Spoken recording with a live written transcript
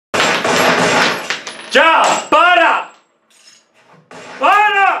¡Ya! ¡Para!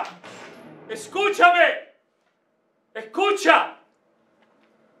 ¡Para! ¡Escúchame! ¡Escucha!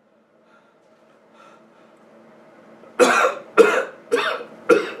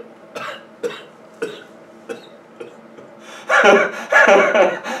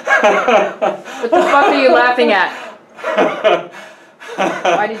 What the fuck are you laughing at?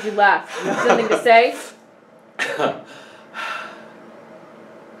 Why did you laugh? You have something to say?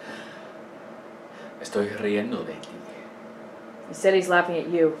 Estoy riendo de ti. He said he's laughing at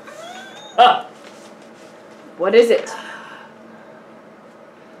you. Ah. What is it?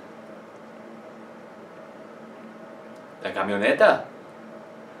 La camioneta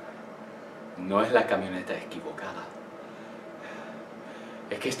no es la camioneta equivocada.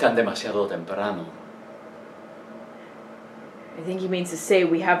 Es que están demasiado temprano. I think he means to say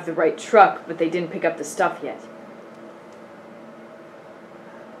we have the right truck, but they didn't pick up the stuff yet.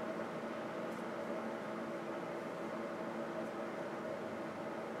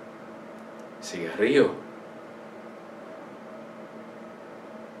 Cigarrillo.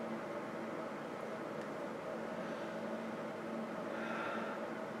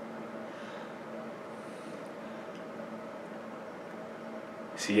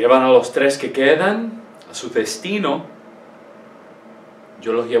 Si llevan a los 3 que quedan a su destino,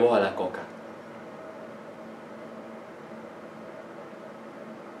 yo los llevo a la coca.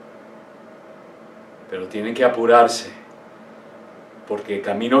 Pero tienen que apurarse, porque el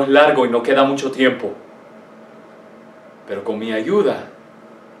camino es largo y no queda mucho tiempo. Pero con mi ayuda,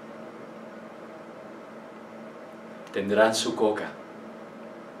 tendrán su coca.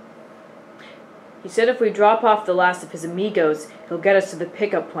 He said if we drop off the last of his amigos, he'll get us to the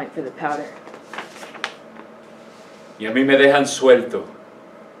pickup point for the powder. Y a mí me dejan suelto.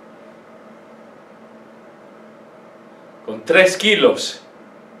 Con 3 kilos.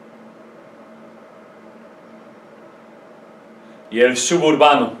 Y el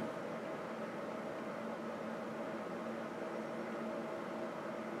suburbano.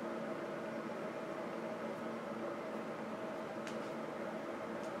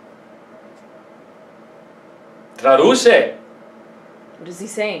 Traduce. What is he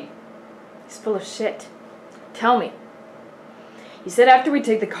saying? He's full of shit. Tell me. He said after we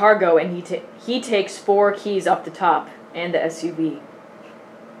take the cargo and he takes 4 keys off the top and the SUV.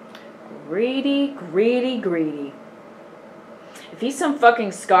 Greedy, greedy, greedy. If he's some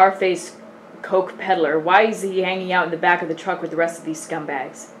fucking Scarface coke peddler, why is he hanging out in the back of the truck with the rest of these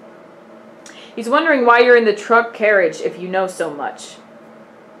scumbags? He's wondering why you're in the truck carriage if you know so much.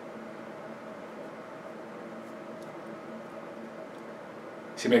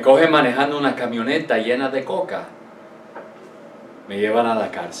 Si me cogen manejando una camioneta llena de coca, me llevan a la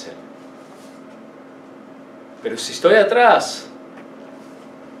cárcel. Pero si estoy atrás,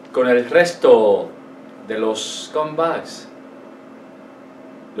 con el resto de los scumbags,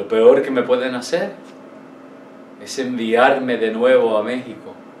 lo peor que me pueden hacer es enviarme de nuevo a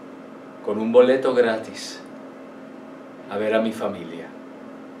México con un boleto gratis a ver a mi familia.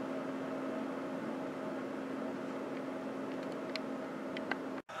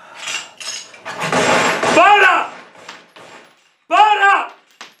 ¡Para! ¡Para!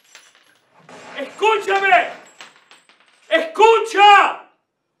 ¡Escúchame! ¡Escucha!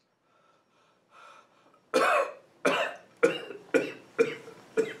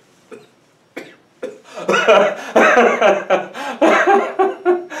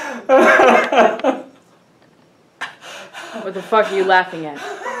 What the fuck are you laughing at?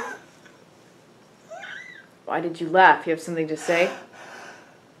 Why did you laugh? You have something to say?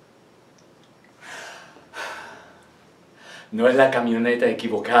 No es la camioneta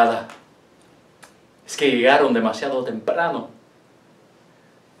equivocada. Es que llegaron demasiado temprano.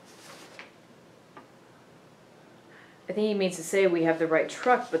 I think he means to say we have the right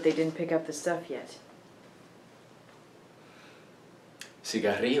truck, but they didn't pick up the stuff yet.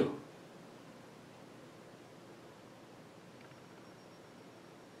 Cigarrillo.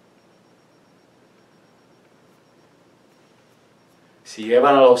 Si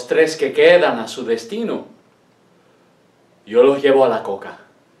llevan a los 3 que quedan a su destino, yo los llevo a la coca.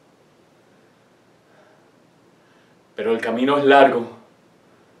 Pero el camino es largo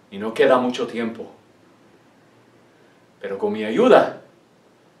y no queda mucho tiempo. Pero con mi ayuda,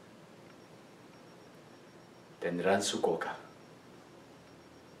 tendrán su coca.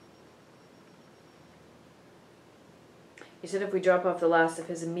 He said if we drop off the last of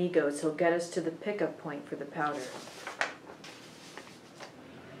his amigos, he'll get us to the pickup point for the powder.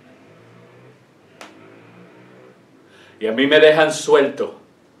 Y a mí me dejan suelto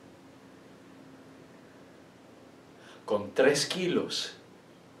con 3 kilos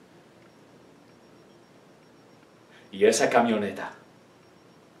y esa camioneta.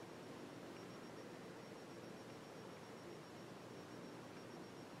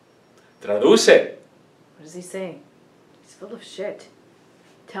 Traduce. What does he say? He's full of shit.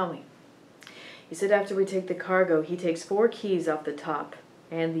 Tell me. He said after we take the cargo, he takes 4 keys off the top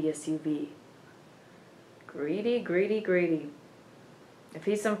and the SUV. Greedy, greedy, greedy. If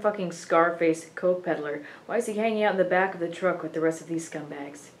he's some fucking scar-faced coke peddler, why is he hanging out in the back of the truck with the rest of these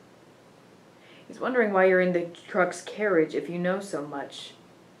scumbags? He's wondering why you're in the truck's carriage if you know so much.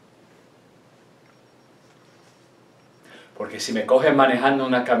 Porque si me cogen manejando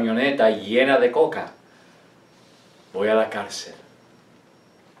una camioneta llena de coca, voy a la cárcel.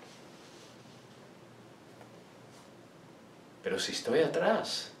 Pero si estoy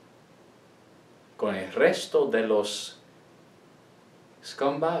atrás, con el resto de los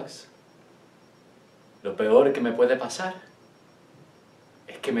scumbags, lo peor que me puede pasar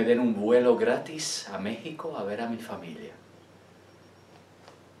es que me den un vuelo gratis a México a ver a mi familia.